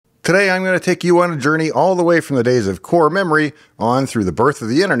Today I'm going to take you on a journey all the way from the days of core memory on through the birth of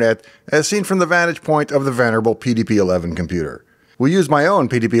the internet as seen from the vantage point of the venerable PDP-11 computer. We'll use my own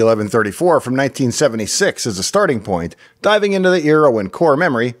PDP-1134 from 1976 as a starting point, diving into the era when core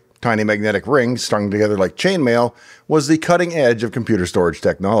memory, tiny magnetic rings strung together like chainmail, was the cutting edge of computer storage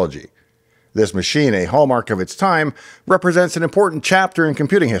technology. This machine, a hallmark of its time, represents an important chapter in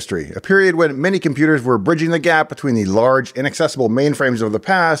computing history, a period when many computers were bridging the gap between the large, inaccessible mainframes of the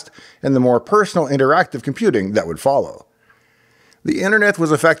past and the more personal, interactive computing that would follow. The internet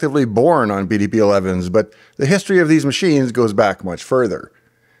was effectively born on PDP-11s, but the history of these machines goes back much further.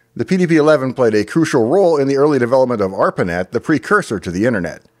 The PDP-11 played a crucial role in the early development of ARPANET, the precursor to the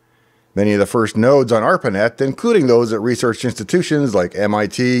internet. Many of the first nodes on ARPANET, including those at research institutions like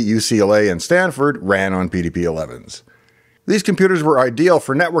MIT, UCLA, and Stanford, ran on PDP-11s. These computers were ideal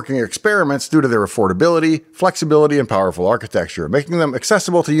for networking experiments due to their affordability, flexibility, and powerful architecture, making them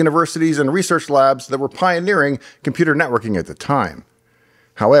accessible to universities and research labs that were pioneering computer networking at the time.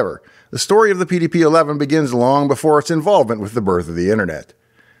 However, the story of the PDP-11 begins long before its involvement with the birth of the internet.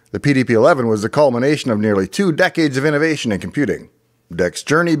 The PDP-11 was the culmination of nearly 2 decades of innovation in computing. DEC's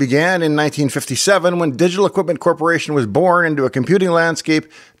journey began in 1957 when Digital Equipment Corporation was born into a computing landscape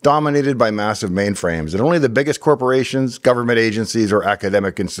dominated by massive mainframes that only the biggest corporations, government agencies, or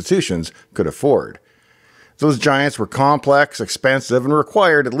academic institutions could afford. Those giants were complex, expensive, and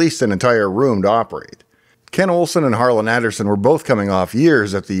required at least an entire room to operate. Ken Olson and Harlan Anderson were both coming off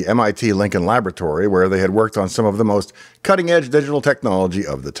years at the MIT Lincoln Laboratory where they had worked on some of the most cutting-edge digital technology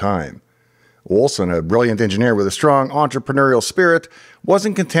of the time. Olson, a brilliant engineer with a strong entrepreneurial spirit,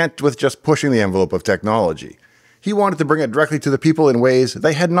 wasn't content with just pushing the envelope of technology. He wanted to bring it directly to the people in ways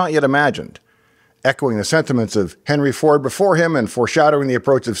they had not yet imagined. Echoing the sentiments of Henry Ford before him and foreshadowing the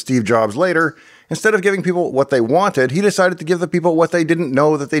approach of Steve Jobs later, instead of giving people what they wanted, he decided to give the people what they didn't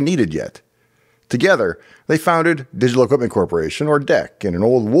know that they needed yet. Together, they founded Digital Equipment Corporation, or DEC, in an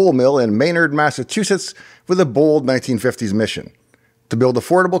old wool mill in Maynard, Massachusetts, with a bold 1950s mission: to build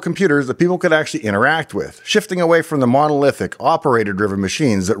affordable computers that people could actually interact with, shifting away from the monolithic, operator-driven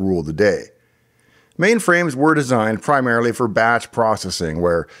machines that ruled the day. Mainframes were designed primarily for batch processing,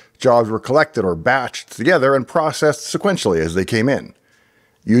 where jobs were collected or batched together and processed sequentially as they came in.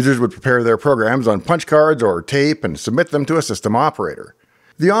 Users would prepare their programs on punch cards or tape and submit them to a system operator.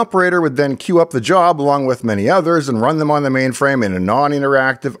 The operator would then queue up the job along with many others and run them on the mainframe in a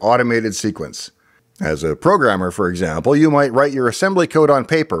non-interactive, automated sequence. As a programmer, for example, you might write your assembly code on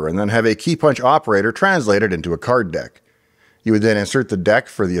paper and then have a key punch operator translate it into a card deck. You would then insert the deck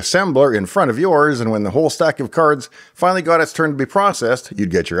for the assembler in front of yours, and when the whole stack of cards finally got its turn to be processed,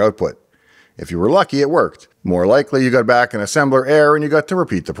 you'd get your output. If you were lucky, it worked. More likely, you got back an assembler error and you got to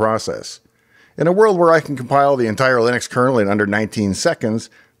repeat the process. In a world where I can compile the entire Linux kernel in under 19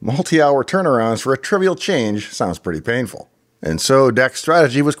 seconds, multi-hour turnarounds for a trivial change sounds pretty painful. And so DEC's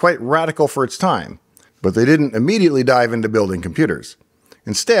strategy was quite radical for its time. But they didn't immediately dive into building computers.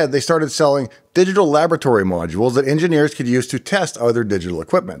 Instead, they started selling digital laboratory modules that engineers could use to test other digital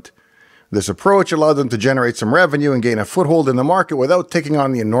equipment. This approach allowed them to generate some revenue and gain a foothold in the market without taking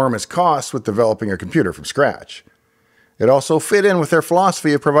on the enormous costs with developing a computer from scratch. It also fit in with their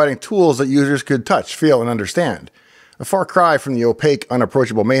philosophy of providing tools that users could touch, feel, and understand, a far cry from the opaque,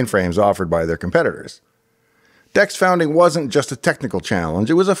 unapproachable mainframes offered by their competitors. DEC's founding wasn't just a technical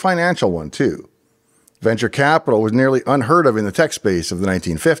challenge, it was a financial one too. Venture capital was nearly unheard of in the tech space of the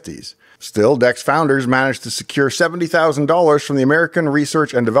 1950s. Still, DEC's founders managed to secure $70,000 from the American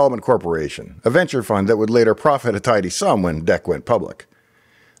Research and Development Corporation, a venture fund that would later profit a tidy sum when DEC went public.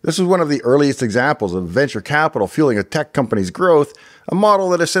 This was one of the earliest examples of venture capital fueling a tech company's growth, a model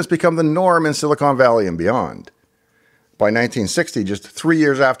that has since become the norm in Silicon Valley and beyond. By 1960, just 3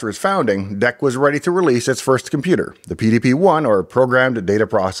 years after its founding, DEC was ready to release its first computer, the PDP-1, or Programmed Data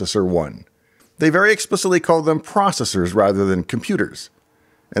Processor 1. They very explicitly called them processors rather than computers.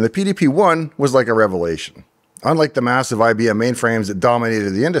 And the PDP-1 was like a revelation. Unlike the massive IBM mainframes that dominated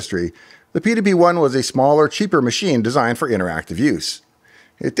the industry, the PDP-1 was a smaller, cheaper machine designed for interactive use.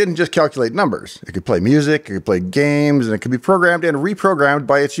 It didn't just calculate numbers. It could play music, it could play games, and it could be programmed and reprogrammed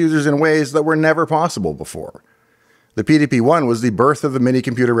by its users in ways that were never possible before. The PDP-1 was the birth of the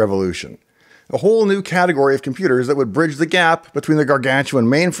mini-computer revolution. A whole new category of computers that would bridge the gap between the gargantuan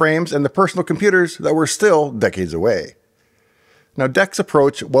mainframes and the personal computers that were still decades away. Now, DEC's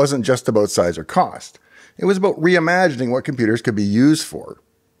approach wasn't just about size or cost. It was about reimagining what computers could be used for.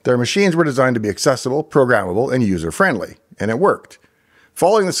 Their machines were designed to be accessible, programmable, and user-friendly, and it worked.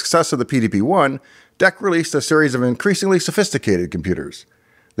 Following the success of the PDP-1, DEC released a series of increasingly sophisticated computers.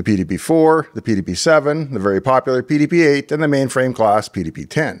 The PDP-4, the PDP-7, the very popular PDP-8, and the mainframe class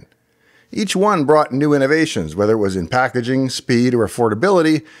PDP-10. Each one brought new innovations, whether it was in packaging, speed, or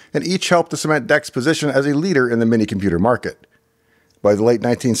affordability, and each helped to cement DEC's position as a leader in the mini-computer market. By the late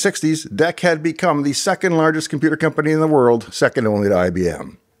 1960s, DEC had become the second largest computer company in the world, second only to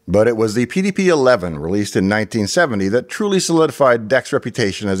IBM. But it was the PDP-11, released in 1970, that truly solidified DEC's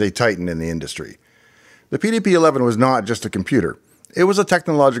reputation as a titan in the industry. The PDP-11 was not just a computer. It was a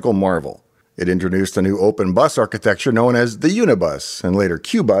technological marvel. It introduced a new open bus architecture known as the Unibus, and later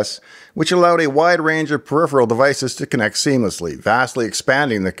Q-Bus, which allowed a wide range of peripheral devices to connect seamlessly, vastly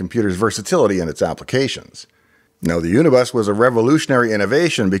expanding the computer's versatility and its applications. Now, the Unibus was a revolutionary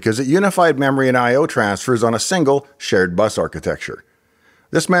innovation because it unified memory and I/O transfers on a single, shared bus architecture.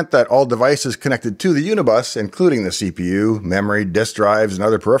 This meant that all devices connected to the Unibus, including the CPU, memory, disk drives, and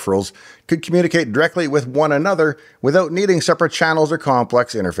other peripherals, could communicate directly with one another without needing separate channels or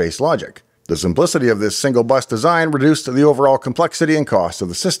complex interface logic. The simplicity of this single bus design reduced the overall complexity and cost of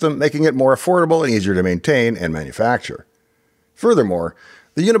the system, making it more affordable and easier to maintain and manufacture. Furthermore,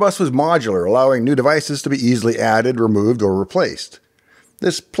 the Unibus was modular, allowing new devices to be easily added, removed, or replaced.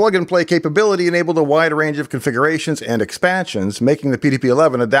 This plug-and-play capability enabled a wide range of configurations and expansions, making the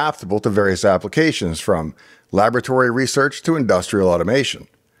PDP-11 adaptable to various applications, from laboratory research to industrial automation.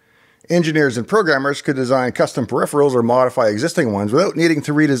 Engineers and programmers could design custom peripherals or modify existing ones without needing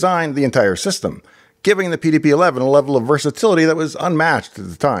to redesign the entire system, giving the PDP-11 a level of versatility that was unmatched at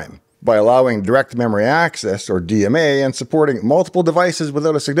the time. By allowing direct memory access, or DMA, and supporting multiple devices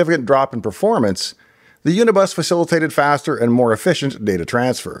without a significant drop in performance, the Unibus facilitated faster and more efficient data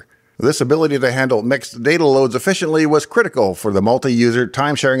transfer. This ability to handle mixed data loads efficiently was critical for the multi-user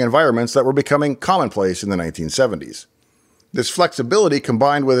time-sharing environments that were becoming commonplace in the 1970s. This flexibility,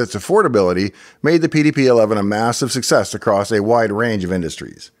 combined with its affordability, made the PDP-11 a massive success across a wide range of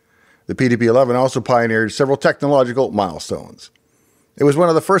industries. The PDP-11 also pioneered several technological milestones. It was one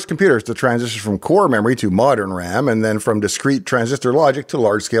of the first computers to transition from core memory to modern RAM, and then from discrete transistor logic to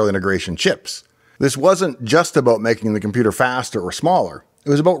large-scale integration chips. This wasn't just about making the computer faster or smaller. It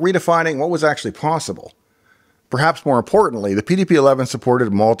was about redefining what was actually possible. Perhaps more importantly, the PDP-11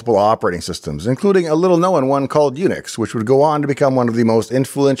 supported multiple operating systems, including a little-known one called Unix, which would go on to become one of the most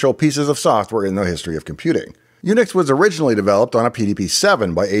influential pieces of software in the history of computing. Unix was originally developed on a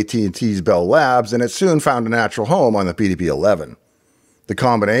PDP-7 by AT&T's Bell Labs, and it soon found a natural home on the PDP-11. The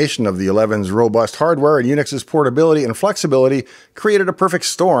combination of the 11's robust hardware and Unix's portability and flexibility created a perfect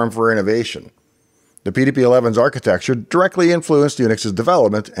storm for innovation. The PDP-11's architecture directly influenced Unix's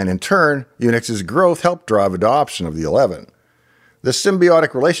development, and in turn, Unix's growth helped drive adoption of the 11. This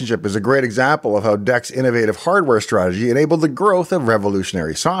symbiotic relationship is a great example of how DEC's innovative hardware strategy enabled the growth of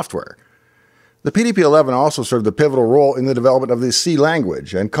revolutionary software. The PDP-11 also served a pivotal role in the development of the C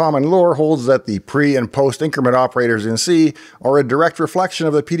language, and common lore holds that the pre- and post-increment operators in C are a direct reflection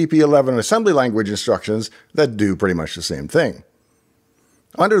of the PDP-11 assembly language instructions that do pretty much the same thing.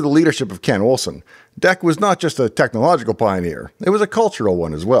 Under the leadership of Ken Olson, DEC was not just a technological pioneer, it was a cultural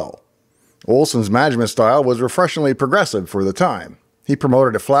one as well. Olson's management style was refreshingly progressive for the time. He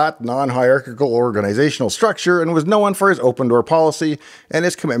promoted a flat, non-hierarchical organizational structure and was known for his open-door policy and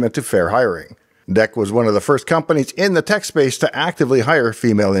his commitment to fair hiring. DEC was one of the first companies in the tech space to actively hire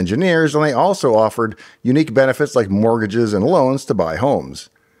female engineers, and they also offered unique benefits like mortgages and loans to buy homes.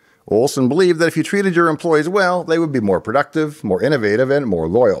 Olson believed that if you treated your employees well, they would be more productive, more innovative, and more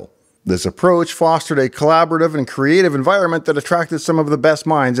loyal. This approach fostered a collaborative and creative environment that attracted some of the best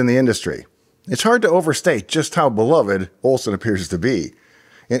minds in the industry. It's hard to overstate just how beloved Olson appears to be.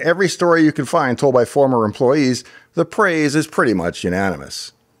 In every story you can find told by former employees, the praise is pretty much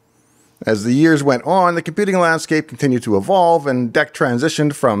unanimous. As the years went on, the computing landscape continued to evolve, and DEC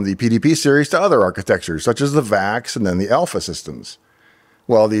transitioned from the PDP series to other architectures, such as the VAX and then the Alpha systems.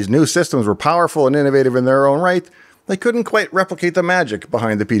 While these new systems were powerful and innovative in their own right, they couldn't quite replicate the magic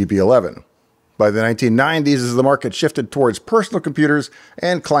behind the PDP-11. By the 1990s, as the market shifted towards personal computers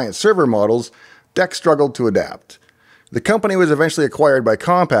and client-server models, DEC struggled to adapt. The company was eventually acquired by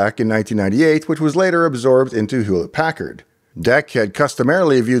Compaq in 1998, which was later absorbed into Hewlett-Packard. DEC had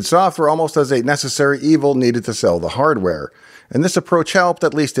customarily viewed software almost as a necessary evil needed to sell the hardware, and this approach helped,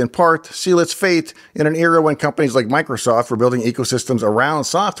 at least in part, seal its fate in an era when companies like Microsoft were building ecosystems around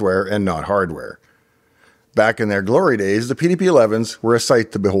software and not hardware. Back in their glory days, the PDP-11s were a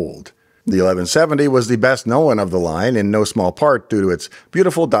sight to behold. The 1170 was the best known of the line, in no small part due to its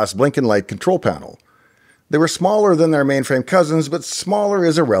beautiful Das Blinken-like control panel. They were smaller than their mainframe cousins, but smaller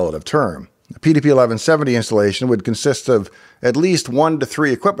is a relative term. The PDP-1170 installation would consist of at least 1 to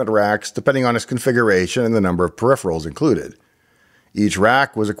 3 equipment racks, depending on its configuration and the number of peripherals included. Each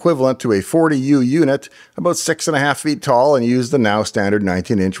rack was equivalent to a 40U unit, about 6.5 feet tall, and used the now standard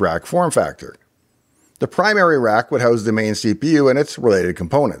 19-inch rack form factor. The primary rack would house the main CPU and its related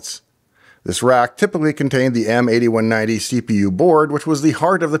components. This rack typically contained the M8190 CPU board, which was the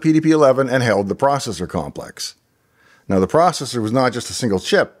heart of the PDP-11 and held the processor complex. Now, the processor was not just a single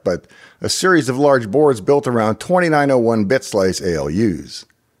chip, but a series of large boards built around 2901 bit slice ALUs.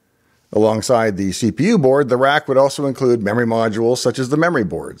 Alongside the CPU board, the rack would also include memory modules such as the memory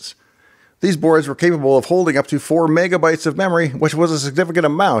boards. These boards were capable of holding up to 4 megabytes of memory, which was a significant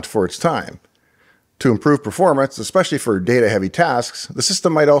amount for its time. To improve performance, especially for data-heavy tasks, the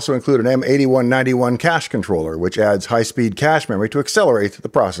system might also include an M8191 cache controller, which adds high-speed cache memory to accelerate the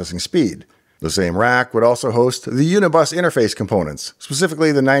processing speed. The same rack would also host the Unibus interface components,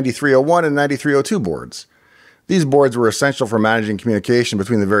 specifically the 9301 and 9302 boards. These boards were essential for managing communication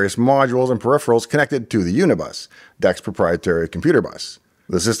between the various modules and peripherals connected to the Unibus, DEC's proprietary computer bus.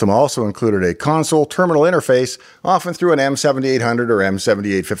 The system also included a console terminal interface, often through an M7800 or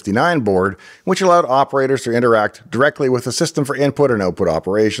M7859 board, which allowed operators to interact directly with the system for input and output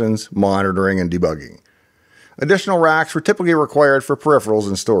operations, monitoring, and debugging. Additional racks were typically required for peripherals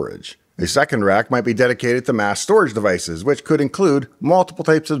and storage. A second rack might be dedicated to mass storage devices, which could include multiple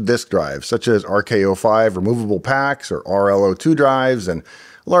types of disk drives, such as RK05 removable packs or RL02 drives, and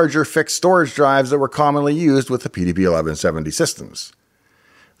larger fixed storage drives that were commonly used with the PDP-1170 systems.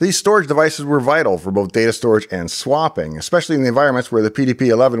 These storage devices were vital for both data storage and swapping, especially in the environments where the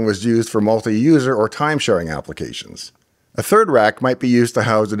PDP-11 was used for multi-user or time-sharing applications. A third rack might be used to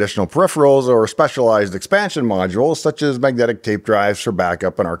house additional peripherals or specialized expansion modules such as magnetic tape drives for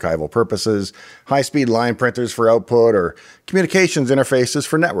backup and archival purposes, high-speed line printers for output, or communications interfaces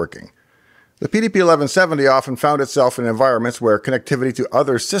for networking. The PDP-1170 often found itself in environments where connectivity to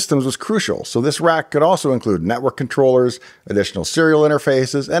other systems was crucial, so this rack could also include network controllers, additional serial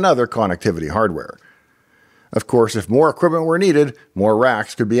interfaces, and other connectivity hardware. Of course, if more equipment were needed, more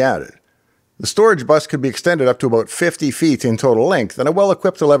racks could be added. The storage bus could be extended up to about 50 feet in total length, and a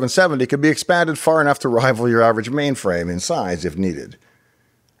well-equipped 1170 could be expanded far enough to rival your average mainframe in size if needed.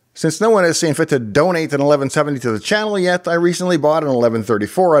 Since no one has seen fit to donate an 1170 to the channel yet, I recently bought an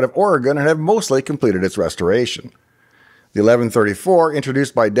 1134 out of Oregon and have mostly completed its restoration. The 1134,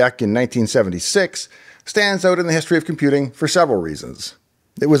 introduced by DEC in 1976, stands out in the history of computing for several reasons.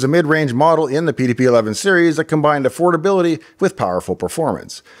 It was a mid-range model in the PDP-11 series that combined affordability with powerful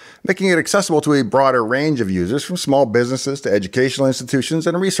performance, making it accessible to a broader range of users from small businesses to educational institutions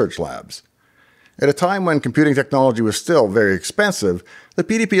and research labs. At a time when computing technology was still very expensive, the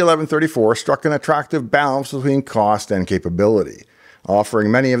PDP-1134 struck an attractive balance between cost and capability,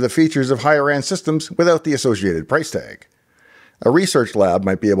 offering many of the features of higher-end systems without the associated price tag. A research lab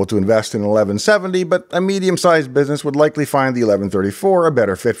might be able to invest in an 1170, but a medium-sized business would likely find the 1134 a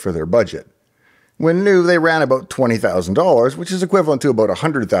better fit for their budget. When new, they ran about $20,000, which is equivalent to about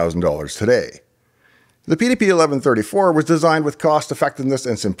 $100,000 today. The PDP-1134 was designed with cost-effectiveness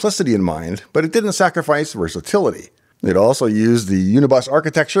and simplicity in mind, but it didn't sacrifice versatility. It also used the Unibus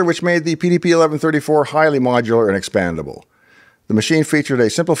architecture, which made the PDP-1134 highly modular and expandable. The machine featured a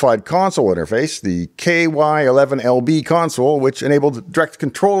simplified console interface, the KY11LB console, which enabled direct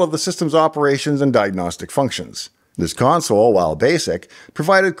control of the system's operations and diagnostic functions. This console, while basic,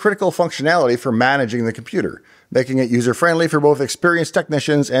 provided critical functionality for managing the computer, making it user-friendly for both experienced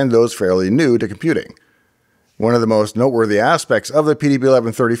technicians and those fairly new to computing. One of the most noteworthy aspects of the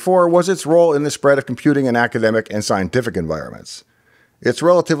PDP-1134 was its role in the spread of computing in academic and scientific environments. Its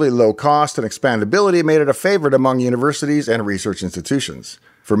relatively low cost and expandability made it a favorite among universities and research institutions.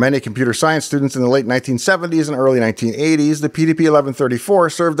 For many computer science students in the late 1970s and early 1980s, the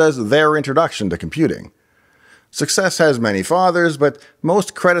PDP-1134 served as their introduction to computing. Success has many fathers, but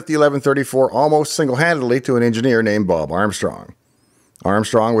most credit the 1134 almost single-handedly to an engineer named Bob Armstrong.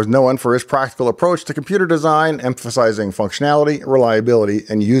 Armstrong was known for his practical approach to computer design, emphasizing functionality, reliability,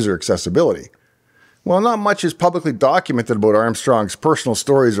 and user accessibility. While not much is publicly documented about Armstrong's personal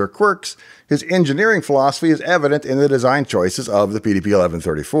stories or quirks, his engineering philosophy is evident in the design choices of the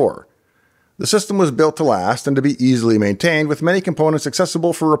PDP-1134. The system was built to last and to be easily maintained, with many components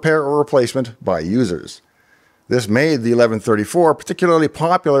accessible for repair or replacement by users. This made the 1134 particularly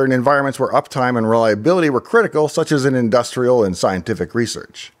popular in environments where uptime and reliability were critical, such as in industrial and scientific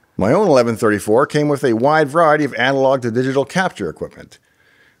research. My own 1134 came with a wide variety of analog to digital capture equipment.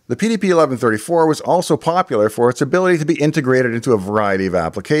 The PDP-1134 was also popular for its ability to be integrated into a variety of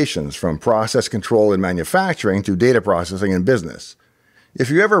applications, from process control in manufacturing to data processing in business. If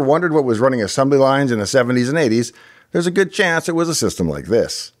you ever wondered what was running assembly lines in the 70s and 80s, there's a good chance it was a system like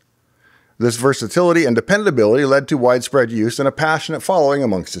this. This versatility and dependability led to widespread use and a passionate following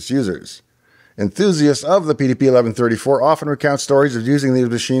amongst its users. Enthusiasts of the PDP-1134 often recount stories of using these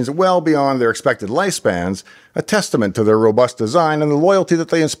machines well beyond their expected lifespans, a testament to their robust design and the loyalty that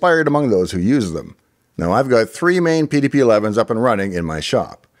they inspired among those who use them. Now, I've got 3 main PDP-11s up and running in my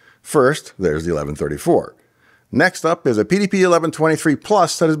shop. First, there's the 1134. Next up is a PDP-1123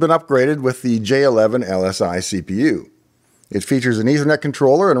 Plus that has been upgraded with the J11 LSI CPU. It features an Ethernet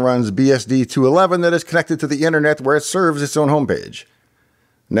controller and runs BSD 211 that is connected to the internet where it serves its own homepage.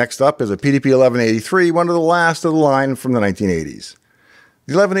 Next up is a PDP-1183, one of the last of the line from the 1980s.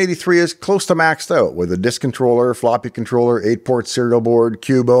 The 1183 is close to maxed out with a disk controller, floppy controller, 8-port serial board,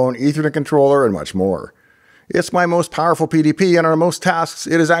 Cubone, Ethernet controller, and much more. It's my most powerful PDP, and on most tasks,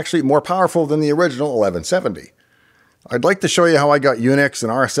 it is actually more powerful than the original 1170. I'd like to show you how I got Unix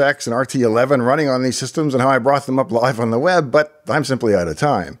and RSX and RT11 running on these systems and how I brought them up live on the web, but I'm simply out of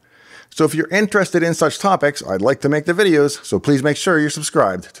time. So if you're interested in such topics, I'd like to make the videos, so please make sure you're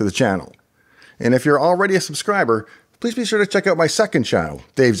subscribed to the channel. And if you're already a subscriber, please be sure to check out my second channel,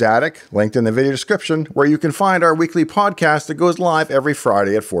 Dave's Attic, linked in the video description, where you can find our weekly podcast that goes live every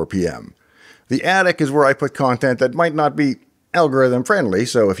Friday at 4 p.m. The Attic is where I put content that might not be algorithm friendly,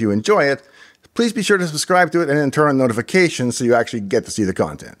 so if you enjoy it, please be sure to subscribe to it and then turn on notifications so you actually get to see the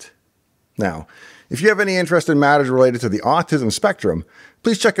content. Now, if you have any interest in matters related to the autism spectrum,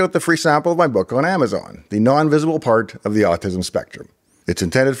 please check out the free sample of my book on Amazon, The Non-Visible Part of the Autism Spectrum. It's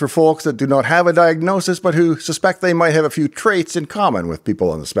intended for folks that do not have a diagnosis but who suspect they might have a few traits in common with people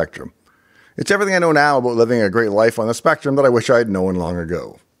on the spectrum. It's everything I know now about living a great life on the spectrum that I wish I had known long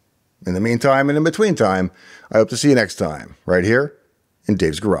ago. In the meantime and in between time, I hope to see you next time, right here in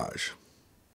Dave's Garage.